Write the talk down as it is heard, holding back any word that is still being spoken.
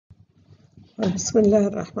بسم الله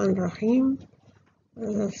الرحمن الرحيم.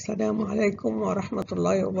 السلام عليكم ورحمة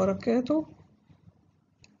الله وبركاته.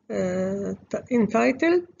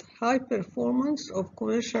 Entitled High Performance of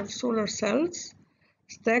Commercial Solar Cells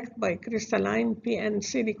Stacked by Crystalline PN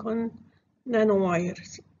Silicon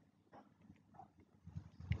Nanowires.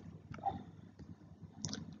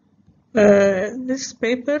 This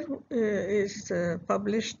paper is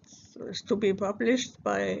to be published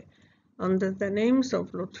under the names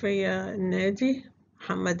of Lotfia El Nadi,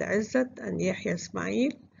 Muhammad Izzat, and Yahya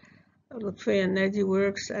Ismail. Lotfia El Nadi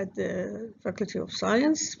works at the Faculty of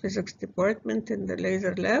Science, Physics Department in the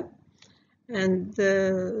Laser Lab, and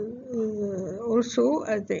also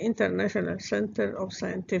at the International Center of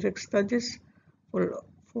Scientific Studies for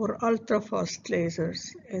ultra-fast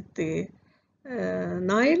lasers at the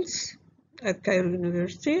Niles at Cairo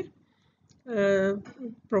University.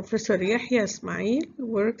 Professor Yahya Ismail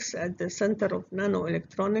works at the Center of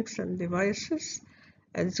Nanoelectronics and Devices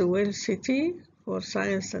at Zuwayl City for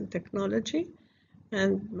Science and Technology,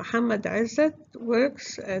 and Muhammad Izzat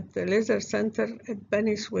works at the Laser Center at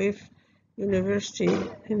Bani Suef University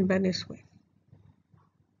in Bani Suef.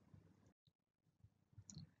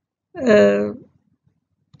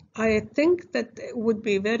 I think that it would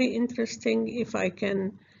be very interesting if I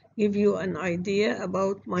can give you an idea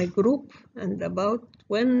about my group and about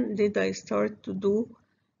when did I start to do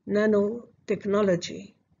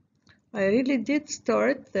nanotechnology. I really did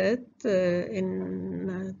start that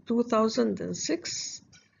in 2006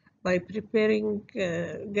 by preparing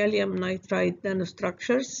gallium nitride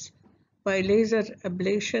nanostructures by laser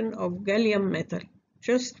ablation of gallium metal,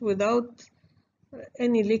 just without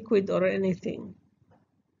any liquid or anything.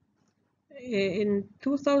 In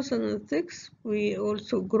 2006, we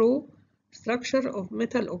also grew structure of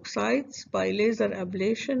metal oxides by laser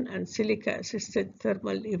ablation and silica-assisted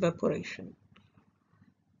thermal evaporation.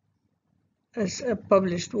 As a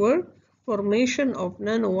published work, formation of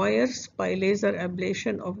nanowires by laser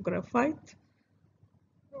ablation of graphite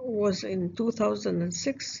was in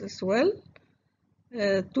 2006 as well.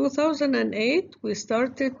 2008, we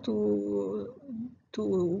started to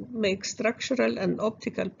make structural and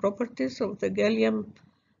optical properties of the gallium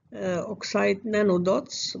oxide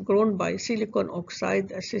nanodots grown by silicon oxide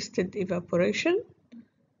assisted evaporation.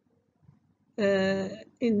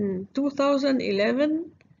 In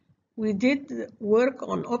 2011, we did work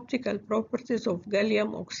on optical properties of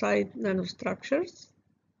gallium oxide nanostructures.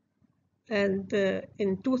 And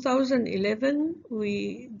in 2011,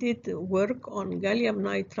 we did work on gallium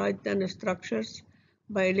nitride nanostructures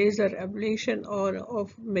by laser ablation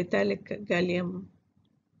of metallic gallium.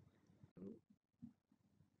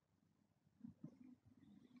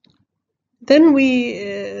 Then we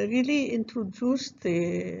really introduced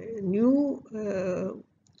the new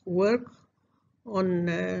work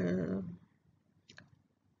on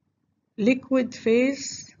liquid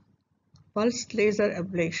phase pulsed laser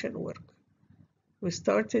ablation work. We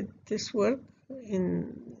started this work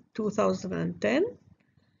in 2010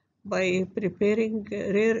 by preparing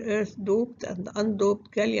rare earth doped and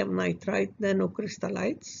undoped gallium nitride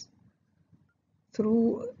nanocrystallites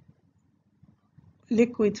through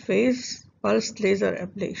liquid phase pulsed laser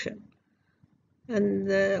ablation. And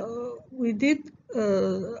we did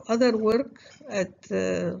other work at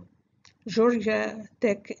Georgia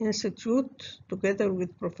Tech Institute together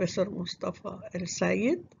with Professor Mustafa El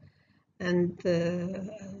Sayed and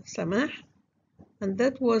Samah, and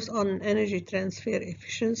that was on energy transfer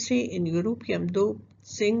efficiency in europium doped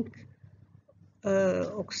zinc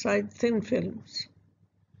oxide thin films.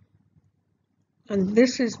 And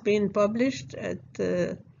this has been published at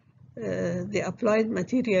the Applied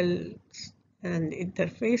Materials and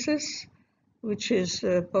Interfaces, which is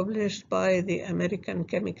published by the American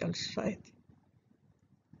Chemical Society.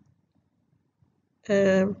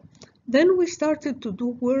 Then we started to do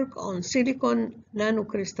work on silicon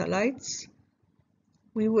nanocrystallites.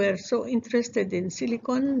 We were so interested in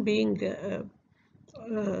silicon being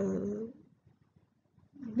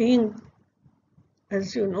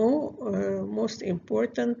as you know, most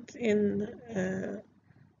important in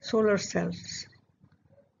solar cells.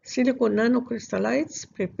 Silicon nanocrystallites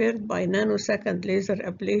prepared by nanosecond laser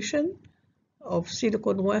ablation of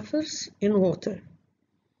silicon wafers in water.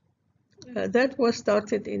 That was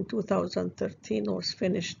started in 2013, was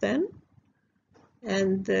finished then.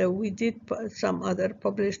 And we did some other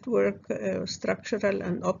published work, structural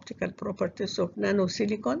and optical properties of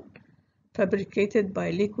nanosilicon fabricated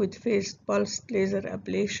by liquid phase pulsed laser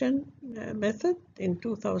ablation method in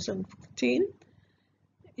 2014.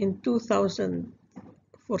 In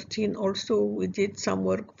 2014 also we did some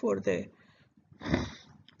work for the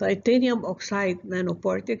titanium oxide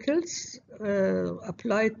nanoparticles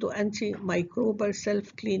applied to antimicrobial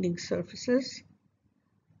self-cleaning surfaces.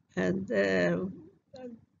 And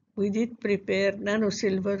we did prepare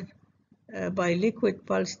nanosilver by liquid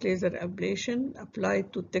pulse laser ablation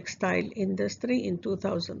applied to textile industry in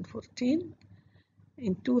 2014.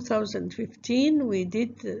 In 2015, we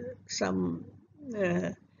did some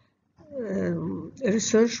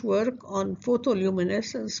research work on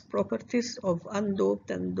photoluminescence properties of undoped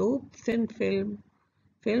and doped thin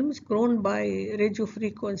films grown by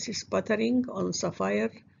radiofrequency sputtering on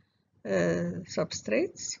sapphire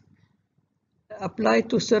substrates applied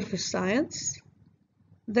to surface science.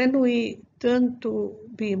 Then we turned to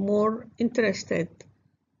be more interested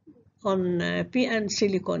on PN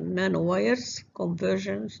silicon nanowires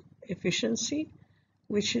conversion efficiency,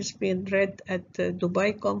 which has been read at the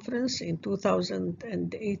Dubai conference in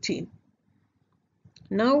 2018.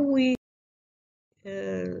 Now we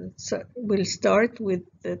will start with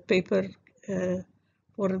the paper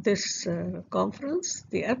for this conference.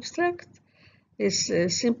 The abstract is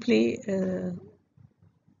simply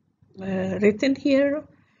written here.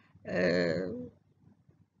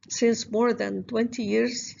 Since more than 20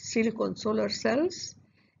 years, silicon solar cells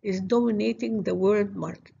is dominating the world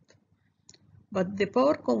market. But the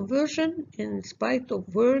power conversion, in spite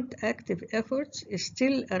of world active efforts, is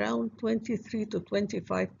still around 23 to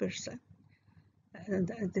 25%.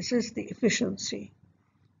 And this is the efficiency.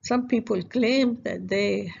 Some people claim that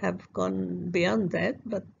they have gone beyond that,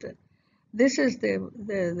 but this is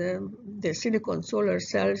the silicon solar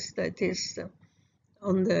cells that is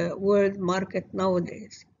on the world market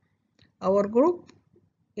nowadays. Our group,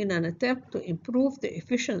 in an attempt to improve the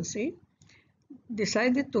efficiency,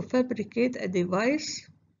 decided to fabricate a device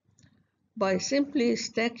by simply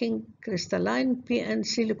stacking crystalline PN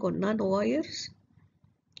silicon nanowires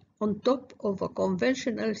on top of a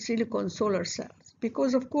conventional silicon solar cells.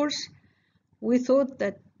 Because of course, we thought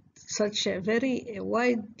that such a very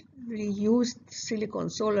widely used silicon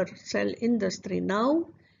solar cell industry now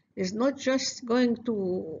is not just going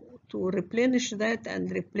to replenish that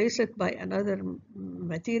and replace it by another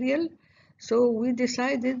material. So we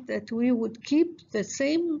decided that we would keep the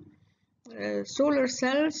same solar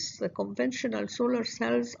cells, the conventional solar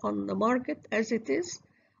cells on the market as it is,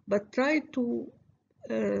 but try to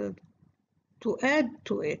add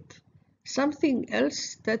to it something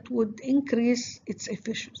else that would increase its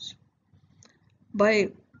efficiency.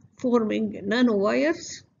 By forming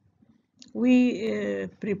nanowires, we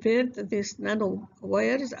prepared these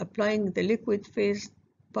nanowires applying the liquid phase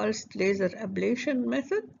pulsed laser ablation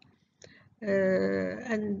method.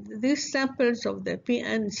 And these samples of the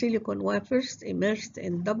PN silicon wafers immersed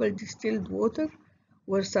in double distilled water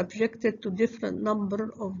were subjected to different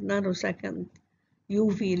number of nanosecond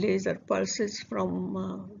UV laser pulses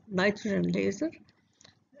from nitrogen laser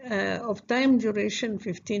of time duration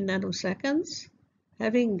 15 nanoseconds,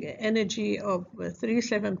 having energy of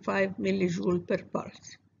 375 millijoule per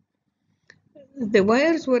pulse. The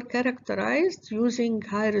wires were characterized using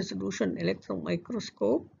high-resolution electron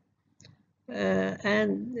microscope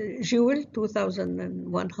and Jewel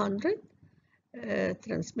 2100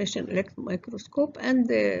 transmission electron microscope, and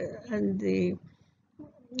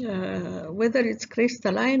whether it's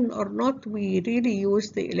crystalline or not, we really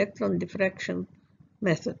use the electron diffraction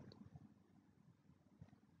method.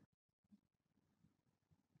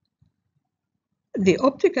 The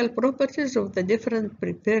optical properties of the different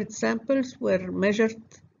prepared samples were measured,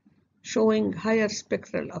 showing higher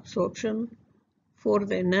spectral absorption for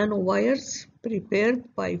the nanowires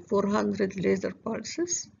prepared by 400 laser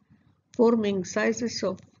pulses, forming sizes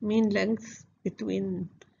of mean length between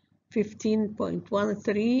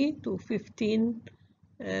 15.13 to 15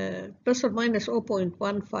 plus or minus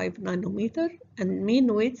 0.15 nanometer, and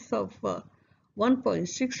mean width of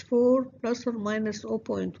 1.64 plus or minus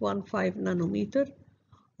 0.15 nanometer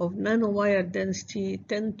of nanowire density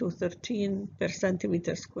 10 to 13 per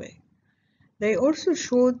centimeter square. They also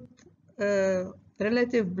showed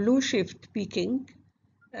relative blue shift peaking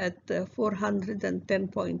at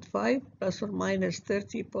 410.5 plus or minus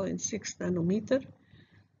 30.6 nanometer.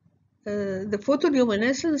 The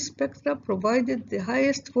photoluminescence spectra provided the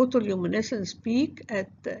highest photoluminescence peak at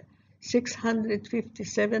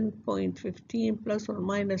 657.15 plus or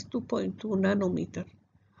minus 2.2 nanometer.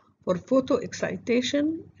 For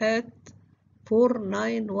photoexcitation at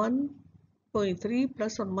 491.3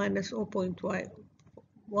 plus or minus 0.15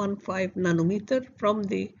 nanometer from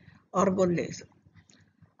the argon laser.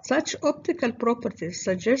 Such optical properties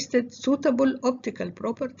suggested suitable optical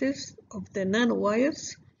properties of the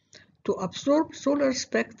nanowires to absorb solar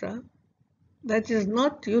spectra that is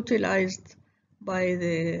not utilized by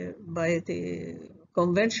the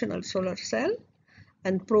conventional solar cell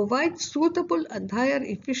and provide suitable and higher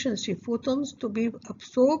efficiency photons to be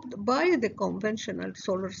absorbed by the conventional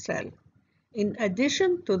solar cell, in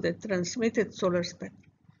addition to the transmitted solar spectrum.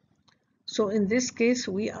 So in this case,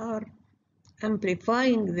 we are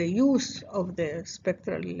amplifying the use of the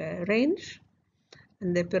spectral range,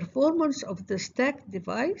 and the performance of the stacked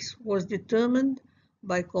device was determined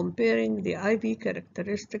by comparing the IV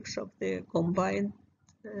characteristics of the combined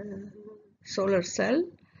solar cell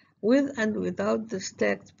with and without the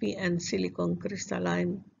stacked p-n silicon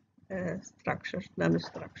crystalline structures,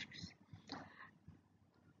 nanostructures.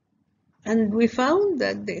 And we found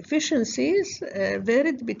that the efficiencies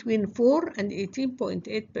varied between 4 and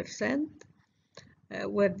 18.8%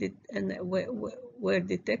 were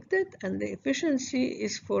detected, and the efficiency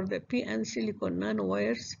is for the p-n silicon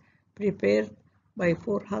nanowires prepared by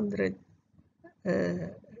 400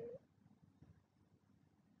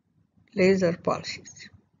 laser pulses.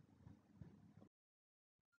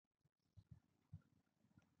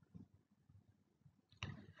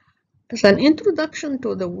 As an introduction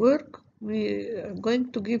to the work, we are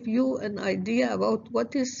going to give you an idea about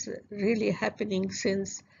what is really happening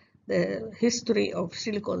since the history of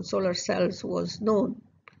silicon solar cells was known.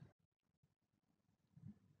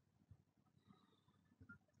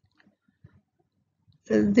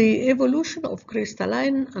 The evolution of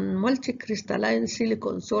crystalline and multicrystalline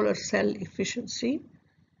silicon solar cell efficiency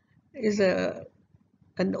is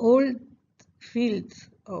an old field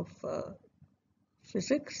of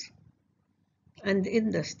physics and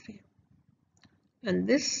industry. And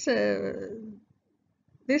this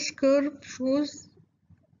curve shows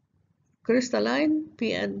crystalline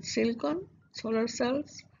p-n silicon solar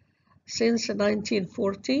cells since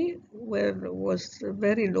 1940, where was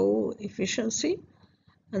very low efficiency.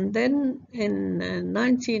 And then in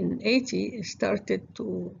 1980, it started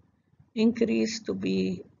to increase to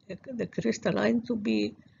be, the crystalline to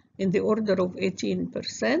be in the order of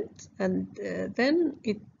 18%. And then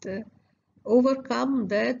it overcome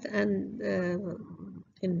that, and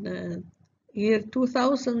in year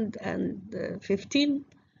 2015,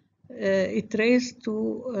 it raised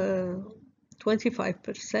to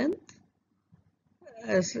 25%,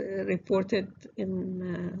 as reported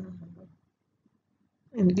in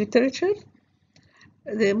literature.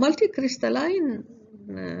 The multicrystalline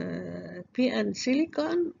p-n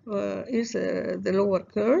silicon is the lower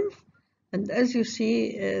curve, and as you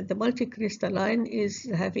see, the multicrystalline is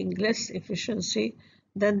having less efficiency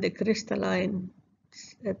than the crystalline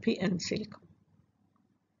p-n silicon.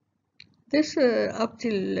 This up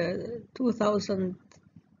till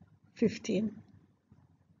 2015.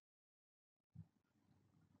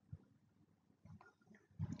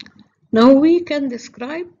 Now we can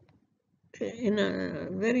describe in a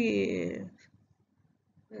very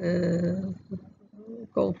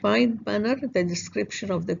confined manner the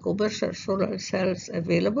description of the commercial solar cells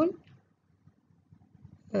available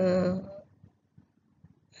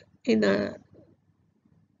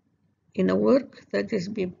in a work that has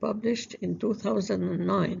been published in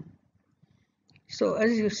 2009. So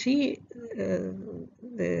as you see,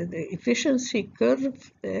 the efficiency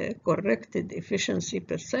curve, the corrected efficiency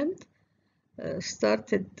percent,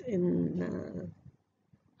 started in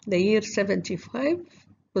the year 75,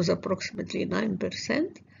 was approximately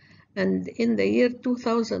 9%, and in the year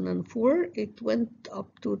 2004 it went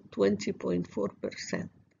up to 20.4%.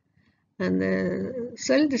 And the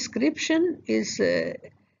cell description is the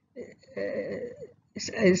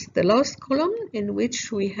last column, in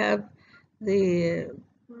which we have the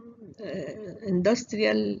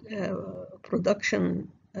industrial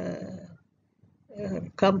production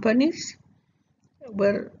companies,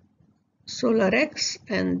 where SolarX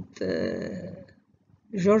and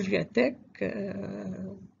Georgia Tech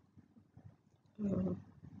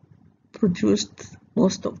produced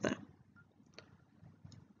most of them.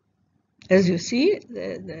 As you see,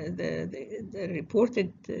 the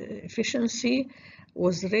reported efficiency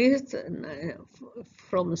was raised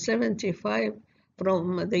from 75,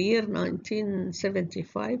 from the year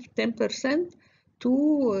 1975, 10%,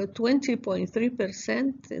 to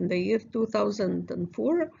 20.3% in the year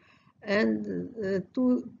 2004, and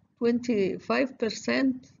to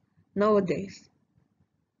 25% nowadays.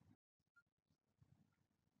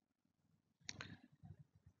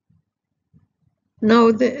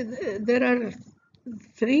 Now, there are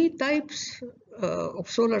three types of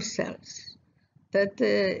solar cells that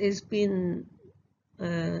is been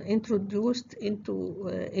introduced into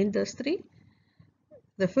industry.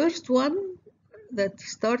 The first one that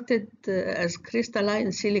started as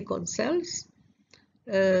crystalline silicon cells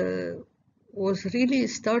was really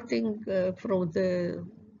starting from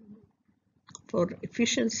for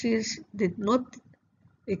efficiencies did not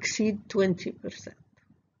exceed 20%.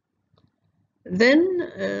 Then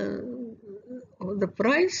the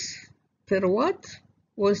price per watt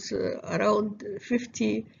was around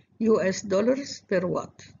 $50 per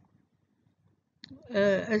watt.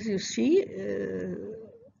 As you see,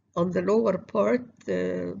 on the lower part,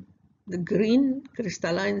 the green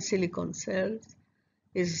crystalline silicon cells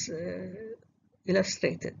is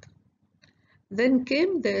illustrated. Then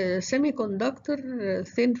came the semiconductor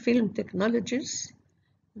thin film technologies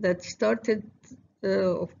that started,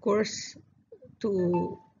 of course,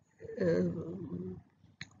 to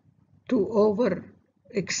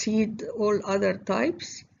exceed all other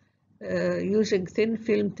types using thin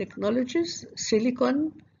film technologies,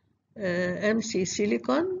 silicon, MC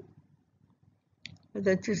silicon,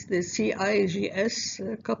 that is the CIGS,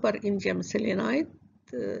 copper indium selenide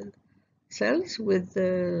cells with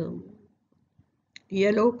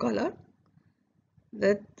yellow color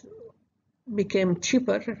that became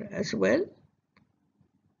cheaper as well.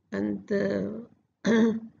 And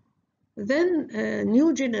then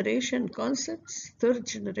new generation concepts, third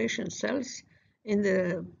generation cells in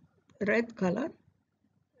the red color,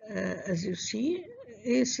 as you see,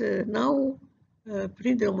 is now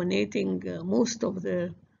predominating most of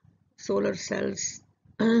the solar cells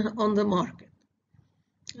on the market.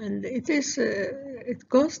 And it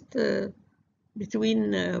costs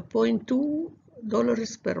between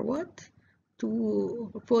 $0.2 per watt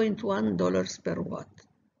to $0.1 per watt.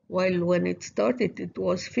 While when it started, it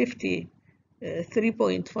was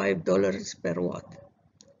 $3.5 per watt.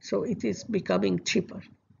 So it is becoming cheaper.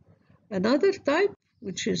 Another type,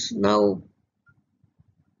 which is now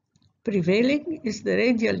prevailing, is the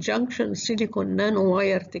radial junction silicon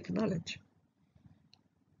nanowire technology.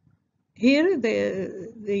 Here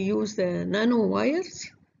they use the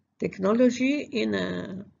nanowires technology in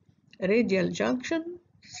a radial junction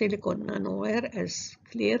silicon nanowire, as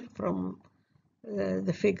clear from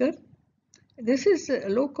the figure. This is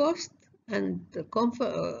low cost, and the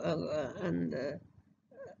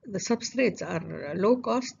substrates are low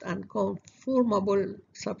cost and conformable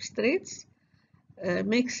substrates,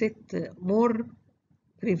 makes it more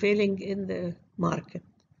prevailing in the market.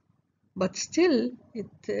 But still,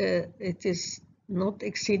 it is not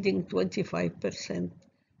exceeding 25%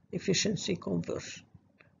 efficiency conversion.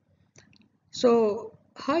 So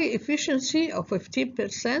high efficiency of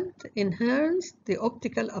 15% enhanced the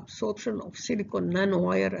optical absorption of silicon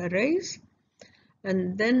nanowire arrays,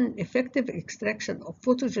 and then effective extraction of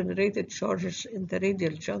photogenerated charges in the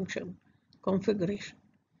radial junction configuration.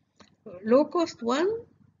 Low cost one,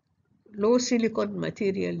 low silicon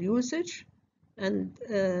material usage, and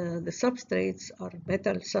the substrates are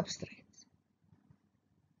metal substrates.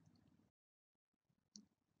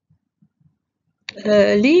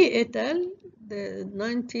 Lee et al.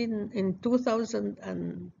 In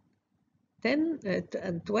 2010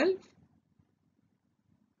 and 12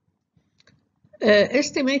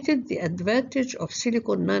 estimated the advantage of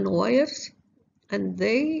silicon nanowires, and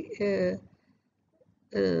they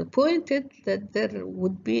pointed that there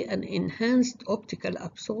would be an enhanced optical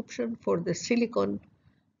absorption for the silicon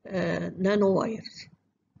nanowires.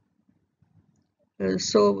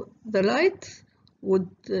 So the light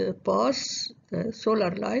would pass, the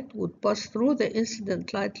solar light would pass through the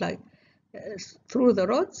incident light, like through the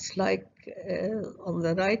rods, like on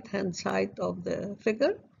the right-hand side of the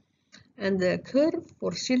figure, and the curve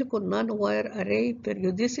for silicon nanowire array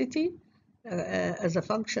periodicity as a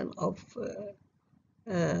function of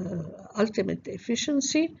ultimate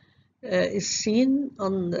efficiency is seen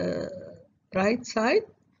on the right side,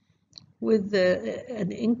 with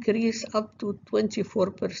an increase up to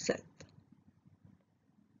 24%.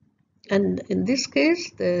 And in this case,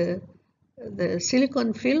 the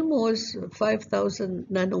silicon film was 5,000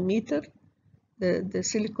 nanometer. The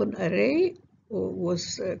silicon array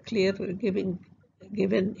was given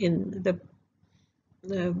in the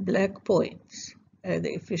black points.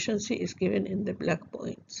 The efficiency is given in the black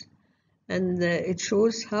points. And it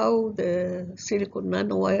shows how the silicon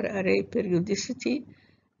nanowire array periodicity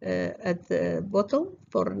at the bottom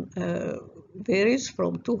varies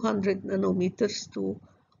from 200 nanometers to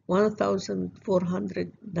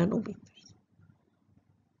 1,400 nanometers.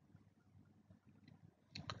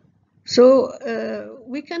 So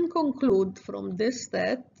we can conclude from this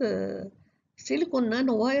that silicon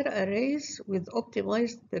nanowire arrays with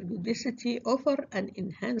optimized periodicity offer an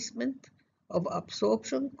enhancement of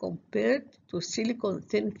absorption compared to silicon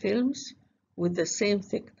thin films with the same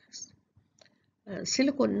thickness.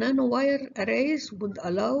 Silicon nanowire arrays would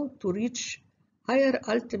allow to reach higher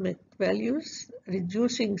ultimate values,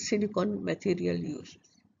 reducing silicon material uses.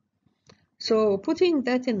 So putting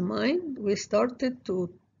that in mind, we started to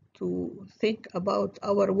think about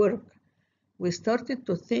our work. We started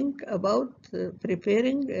to think about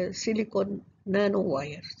preparing silicon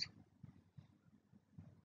nanowires.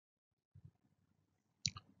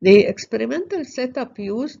 The experimental setup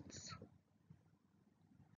used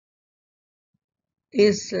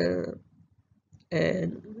is a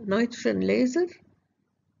nitrogen laser,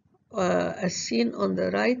 as seen on the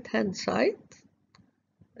right-hand side.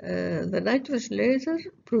 The nitrogen laser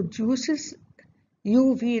produces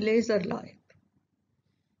UV laser light.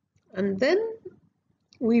 And then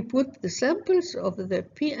we put the samples of the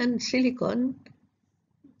PN silicon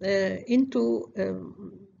into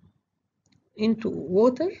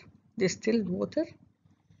water, distilled water,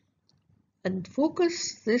 and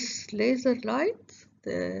focus this laser light,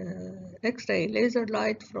 the X-ray laser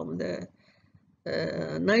light from the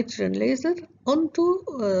nitrogen laser, onto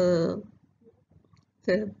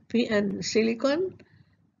the PN silicon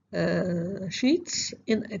sheets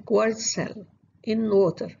in a quartz cell in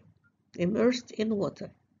water, immersed in water.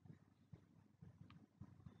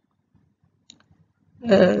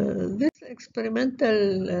 This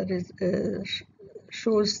experimental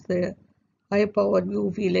shows the high-powered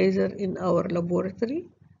UV laser in our laboratory.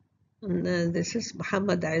 And this is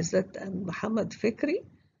Muhammad Izzat and Muhammad Fikri,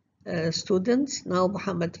 students. Now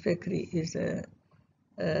Muhammad Fikri is a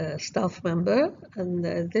staff member, and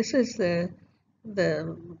this is the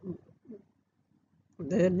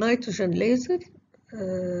nitrogen laser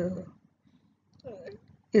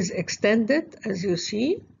is extended, as you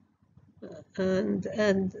see, and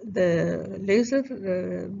the laser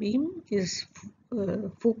beam is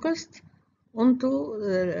focused onto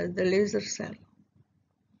the laser cell,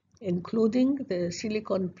 including the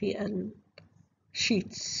silicon PN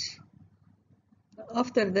sheets.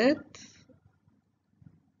 After that,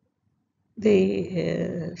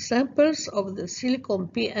 the samples of the silicon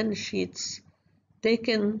PN sheets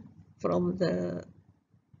taken from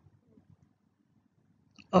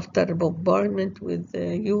after bombardment with the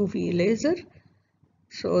UV laser.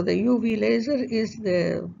 So the UV laser is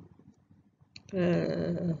the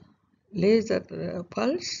laser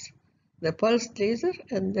pulse, the pulsed laser,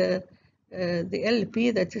 and the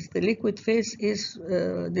LP, that is the liquid phase, is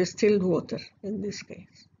distilled water in this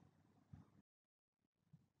case.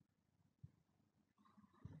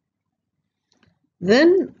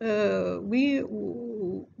 Then we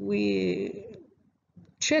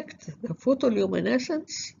checked the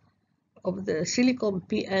photoluminescence of the silicon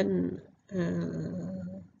PN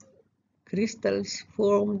crystals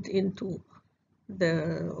formed into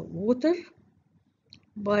the water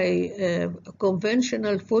by a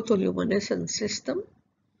conventional photoluminescence system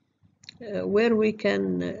where we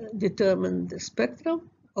can determine the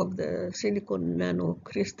spectrum of the silicon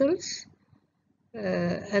nanocrystals,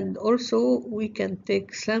 and also we can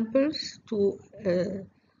take samples to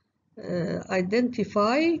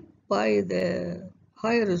identify by the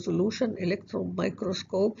high resolution electron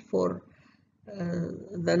microscope for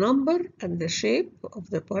the number and the shape of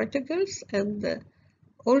the particles, and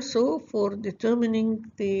also for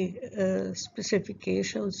determining the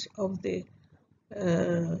specifications of the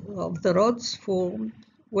rods formed,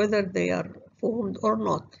 whether they are formed or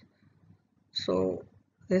not. So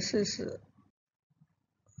this is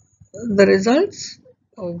the results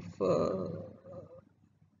of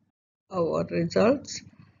our results.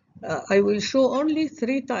 I will show only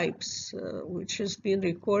 3 types which has been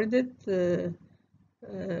recorded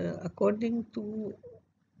according to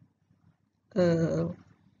the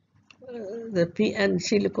PN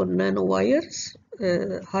silicon nanowires,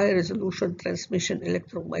 high resolution transmission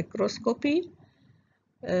electron microscopy,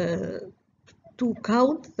 to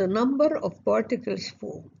count the number of particles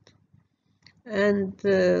formed, and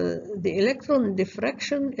the electron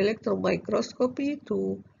diffraction electron microscopy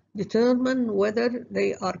to determine whether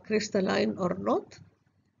they are crystalline or not.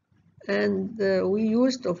 And we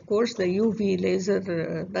used, of course, the UV laser,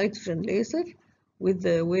 nitrogen laser, with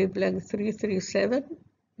the wavelength 337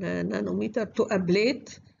 nanometer to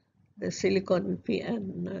ablate the silicon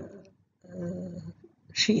PN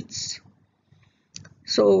sheets.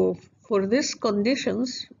 So for these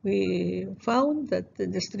conditions, we found that the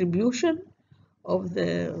distribution of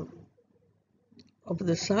the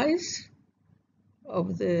size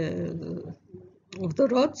of the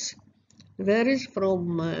rods varies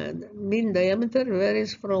from mean diameter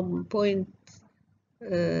varies from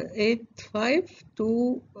 0.85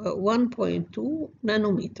 to 1.2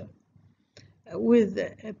 nanometer, with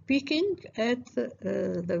peaking at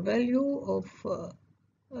the value of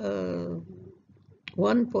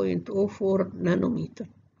 1.04 nanometer.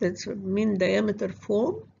 That's mean diameter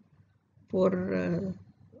form for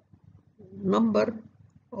number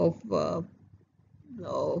of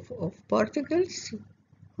particles,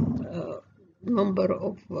 number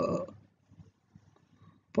of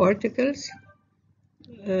particles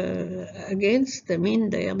against the mean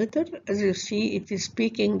diameter. As you see, it is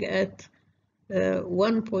peaking at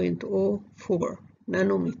 1.04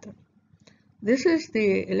 nanometer. This is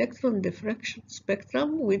the electron diffraction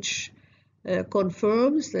spectrum, which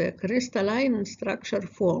confirms the crystalline structure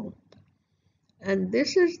formed. And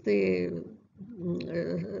this is the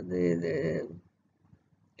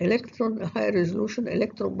high resolution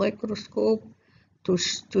electron microscope to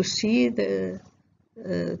see to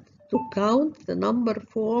count the number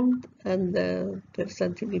formed and per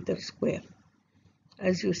centimeter square.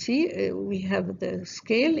 As you see, we have the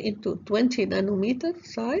scale into 20 nanometer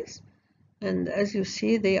size, and as you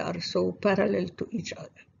see, they are so parallel to each other.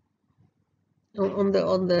 On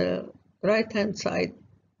the right hand side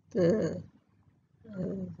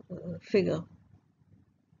figure.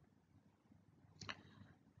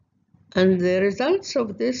 And the results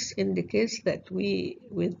of this indicates that we,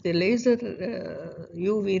 with the laser,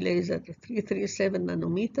 UV laser 337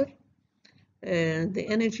 nanometer, the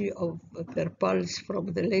energy per pulse from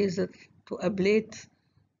the laser to ablate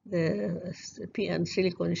the PN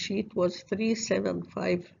silicon sheet was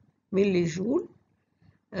 375 millijoule,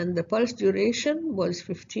 and the pulse duration was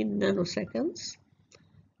 15 nanoseconds.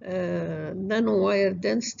 Nanowire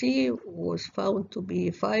density was found to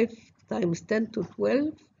be 5 times 10 to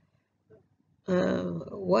 12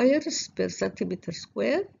 wires per centimeter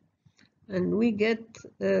square, and we get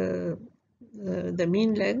the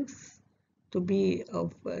mean length to be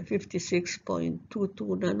of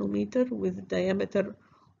 56.22 nanometer with diameter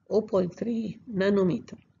 0.3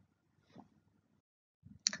 nanometer.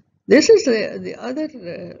 This is the other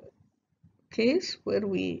case where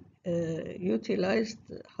we utilized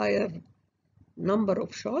higher number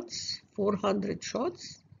of shots, 400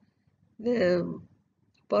 shots. The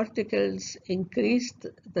particles increased,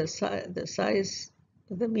 the size,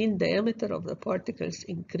 the mean diameter of the particles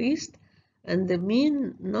increased, and the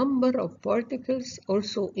mean number of particles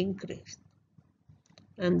also increased.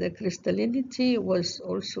 And the crystallinity was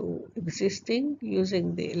also existing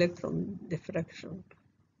using the electron diffraction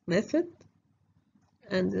method.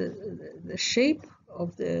 And the shape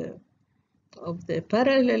of the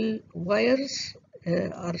parallel wires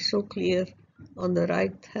are so clear on the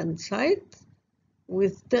right hand side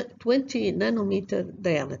with 20 nanometer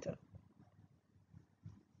diameter.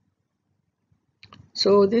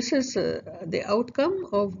 So this is the outcome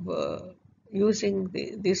of using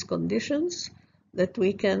these conditions, that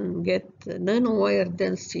we can get nanowire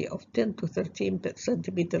density of 10 to 13 per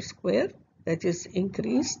centimeter square, that is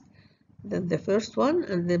increased than the first one,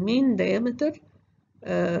 and the mean diameter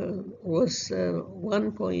was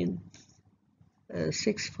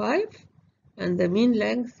 1.65, and the mean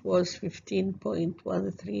length was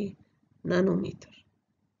 15.13 nanometer.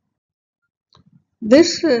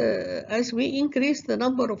 This, as we increased the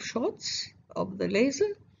number of shots of the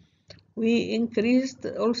laser, we increased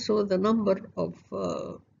also the number of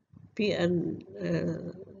PN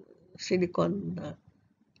silicon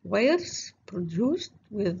wires produced,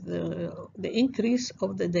 with the increase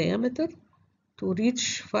of the diameter to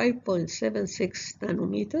reach 5.76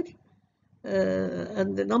 nanometer.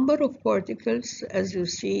 And the number of particles, as you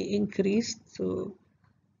see, increased to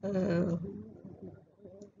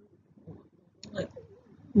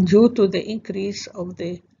due to the increase of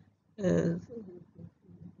the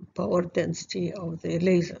power density of the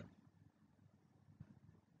laser.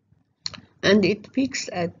 And it peaks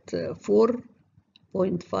at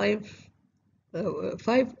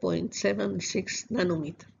 5.76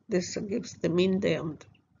 nanometer. This gives the mean diameter.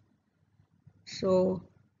 So,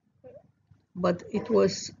 but it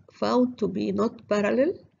was found to be not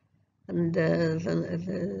parallel, and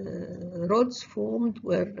the rods formed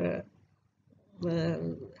were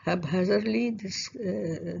haphazardly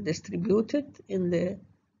distributed in the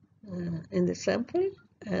sample,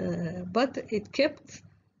 but it kept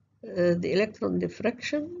the electron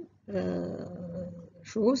diffraction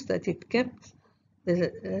shows that it kept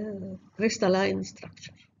the crystalline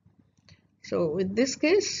structure. So in this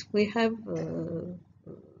case, we have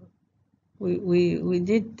we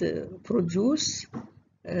did produce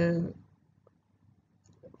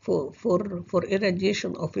for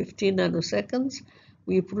irradiation of 15 nanoseconds,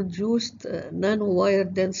 we produced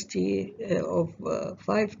nanowire density of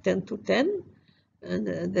 5 10 to 10,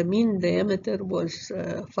 and the mean diameter was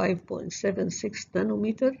 5.76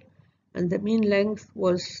 nanometer, and the mean length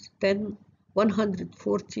was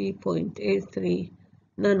 140.83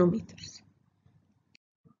 nanometers.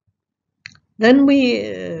 Then we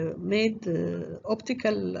made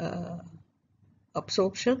optical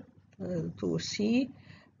absorption to see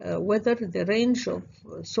whether the range of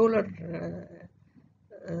solar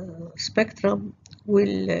spectrum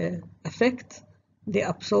will affect the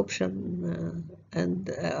absorption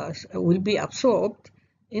and will be absorbed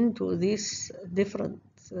into these different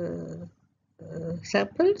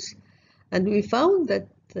samples. And we found that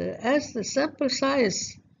as the sample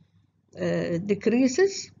size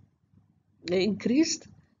increased,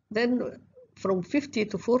 then from 50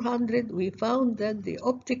 to 400, we found that the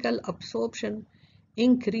optical absorption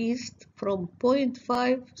increased from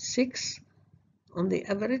 0.56 on the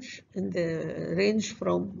average in the range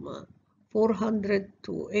from 400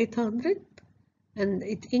 to 800, and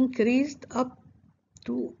it increased up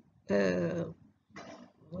to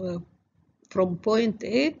from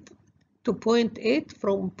 0.8 to 0.8,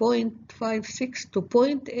 from 0.56 to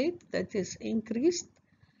 0.8, that is increased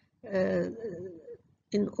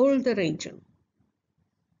in all the region.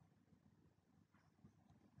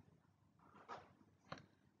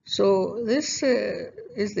 So this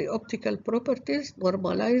is the optical properties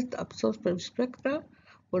normalized absorption spectra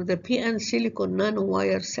for the PN silicon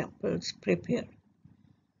nanowire samples prepared.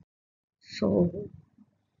 So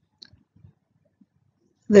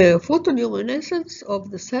the photoluminescence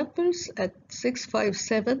of the samples at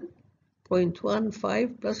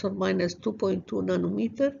 657.15 plus or minus 2.2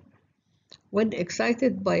 nanometer when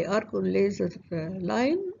excited by argon laser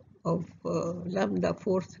line of lambda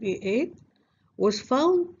 438 was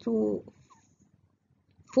found to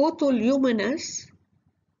photoluminous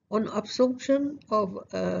on absorption of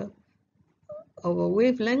a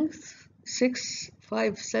wavelength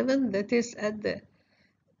 657, that is at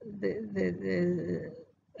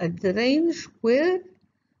the range where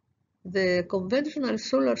the conventional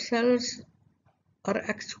solar cells are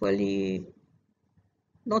actually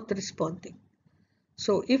not responding.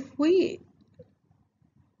 So if we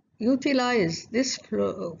utilize this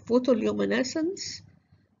photoluminescence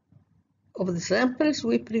of the samples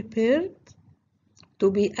we prepared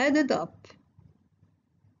to be added up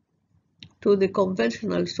to the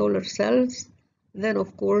conventional solar cells, then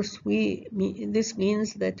of course this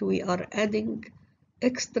means that we are adding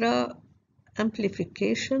extra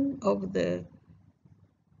amplification of the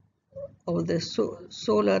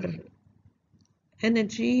solar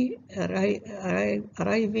energy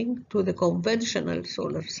arriving to the conventional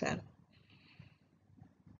solar cell.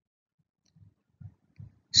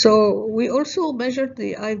 So we also measured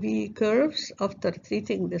the IV curves after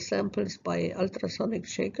treating the samples by ultrasonic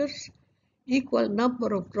shakers. Equal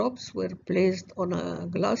number of drops were placed on a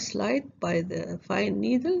glass slide by the fine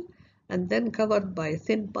needle and then covered by a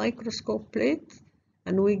thin microscope plate,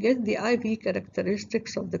 and we get the IV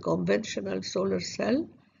characteristics of the conventional solar cell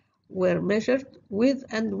were measured with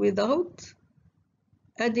and without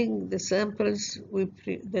adding the samples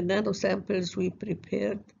the nanosamples we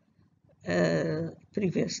prepared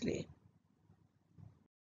previously.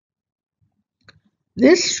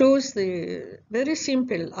 This shows the very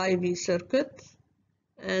simple IV circuit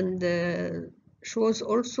and shows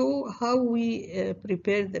also how we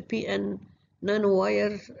prepared the PN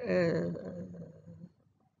nanowire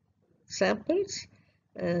samples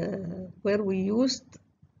where we used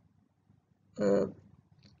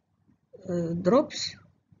drops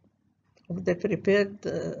of the prepared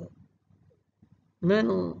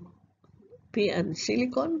nano PN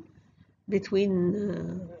silicon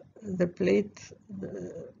between a plate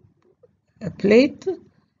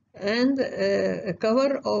and a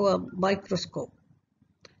cover of a microscope.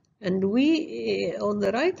 And we, on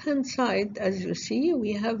the right hand side, as you see,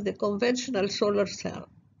 we have the conventional solar cell.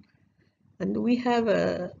 And we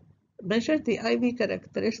have measured the IV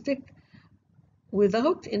characteristic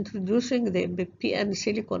without introducing the PN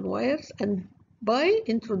silicon wires and by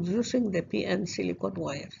introducing the PN silicon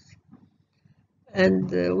wires.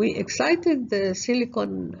 And we excited the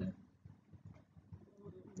silicon,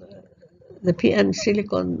 the PN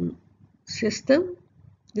silicon system.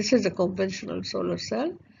 This is a conventional solar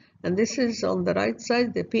cell. And this is on the right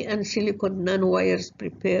side, the PN silicon nanowires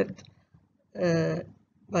prepared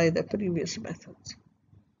by the previous methods.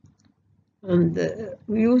 And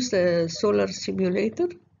we used a solar simulator.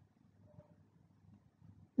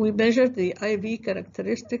 We measured the IV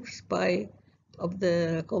characteristics of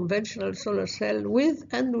the conventional solar cell with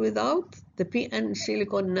and without the PN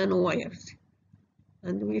silicon nanowires.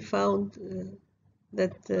 And we found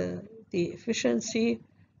that the efficiency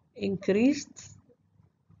increased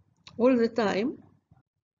all the time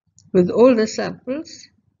with all the samples.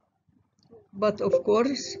 But of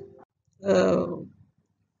course,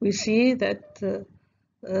 we see that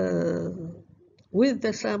with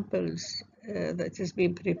the samples that is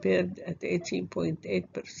being prepared at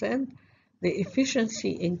 18.8%, the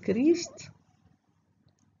efficiency increased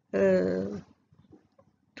to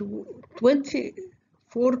 24%.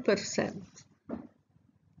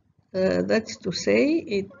 That's to say,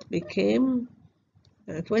 it became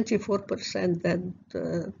 24% than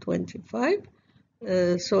 25,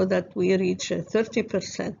 so that we reach a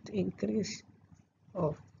 30% increase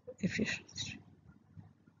of efficiency.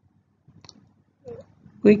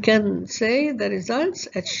 We can say the results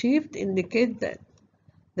achieved indicate that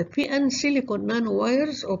the PN silicon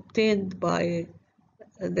nanowires obtained by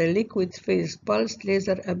the liquid phase pulsed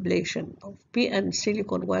laser ablation of PN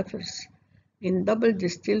silicon wafers in double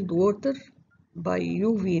distilled water by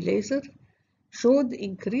UV laser showed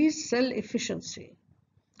increased cell efficiency,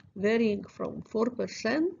 varying from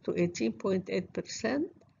 4% to 18.8%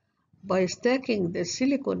 by stacking the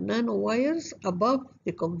silicon nanowires above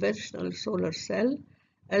the conventional solar cell,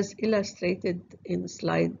 as illustrated in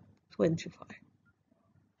slide 25.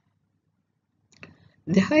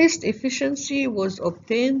 The highest efficiency was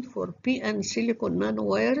obtained for PN silicon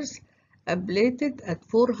nanowires ablated at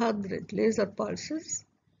 400 laser pulses,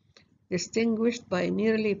 distinguished by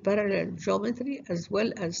nearly parallel geometry as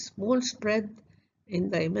well as small spread in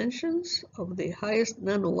dimensions of the highest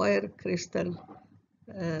nanowire crystal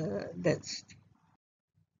density.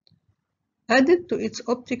 Added to its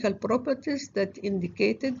optical properties that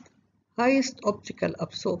indicated highest optical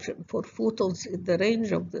absorption for photons in the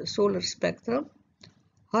range of the solar spectrum,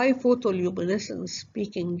 high photoluminescence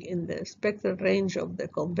peaking in the spectral range of the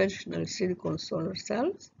conventional silicon solar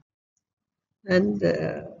cells, and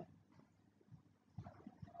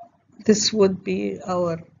this would be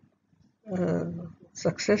our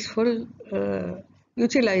successful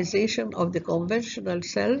utilization of the conventional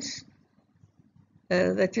cells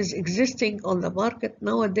that is existing on the market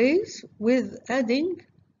nowadays, with adding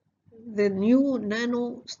the new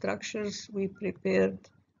nano structures we prepared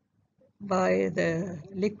by the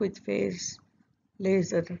liquid phase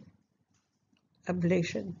laser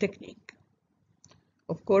ablation technique.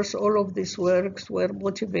 Of course, all of these works were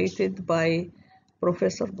motivated by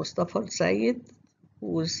Professor Mustafa Al-Sayed,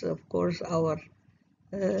 who is, of course, our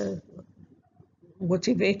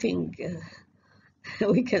motivating,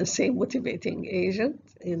 we can say motivating agent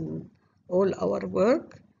in all our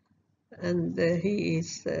work, and he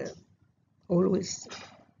is always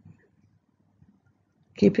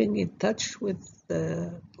keeping in touch with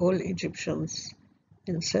all Egyptians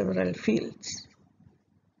in several fields.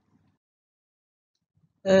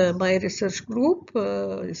 My research group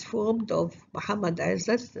is formed of Muhammad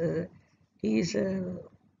Azzat. He is a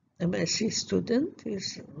MSc student.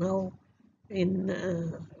 He's now in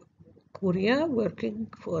Korea working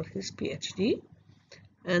for his PhD.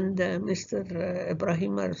 And Mr.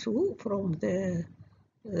 Ibrahim Arzu from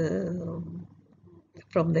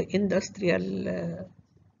the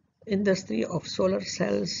industry of solar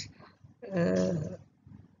cells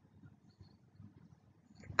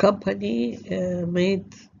company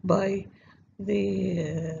made by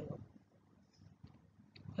the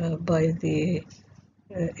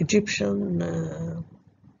Egyptian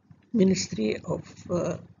Ministry of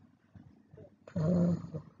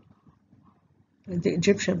the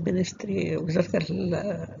Egyptian Ministry وزارة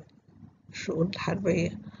الشؤون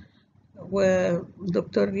الحربية,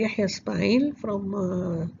 ودكتور يحيى إسماعيل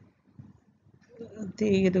from the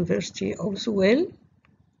University of Zuwel,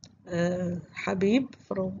 Habib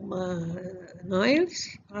from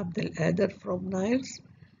Niles, Abdel Qader from Niles,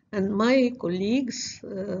 and my colleagues,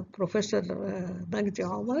 Professor Magdi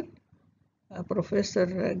Omar, Professor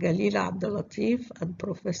Galila Abdel Latif, and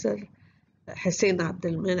Professor Hussein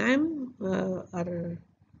Abdel Menam are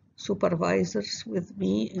supervisors with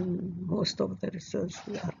me in most of the research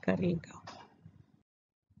we are carrying out.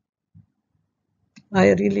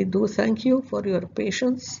 I really do thank you for your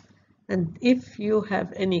patience, and if you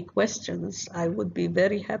have any questions, I would be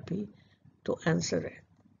very happy to answer it.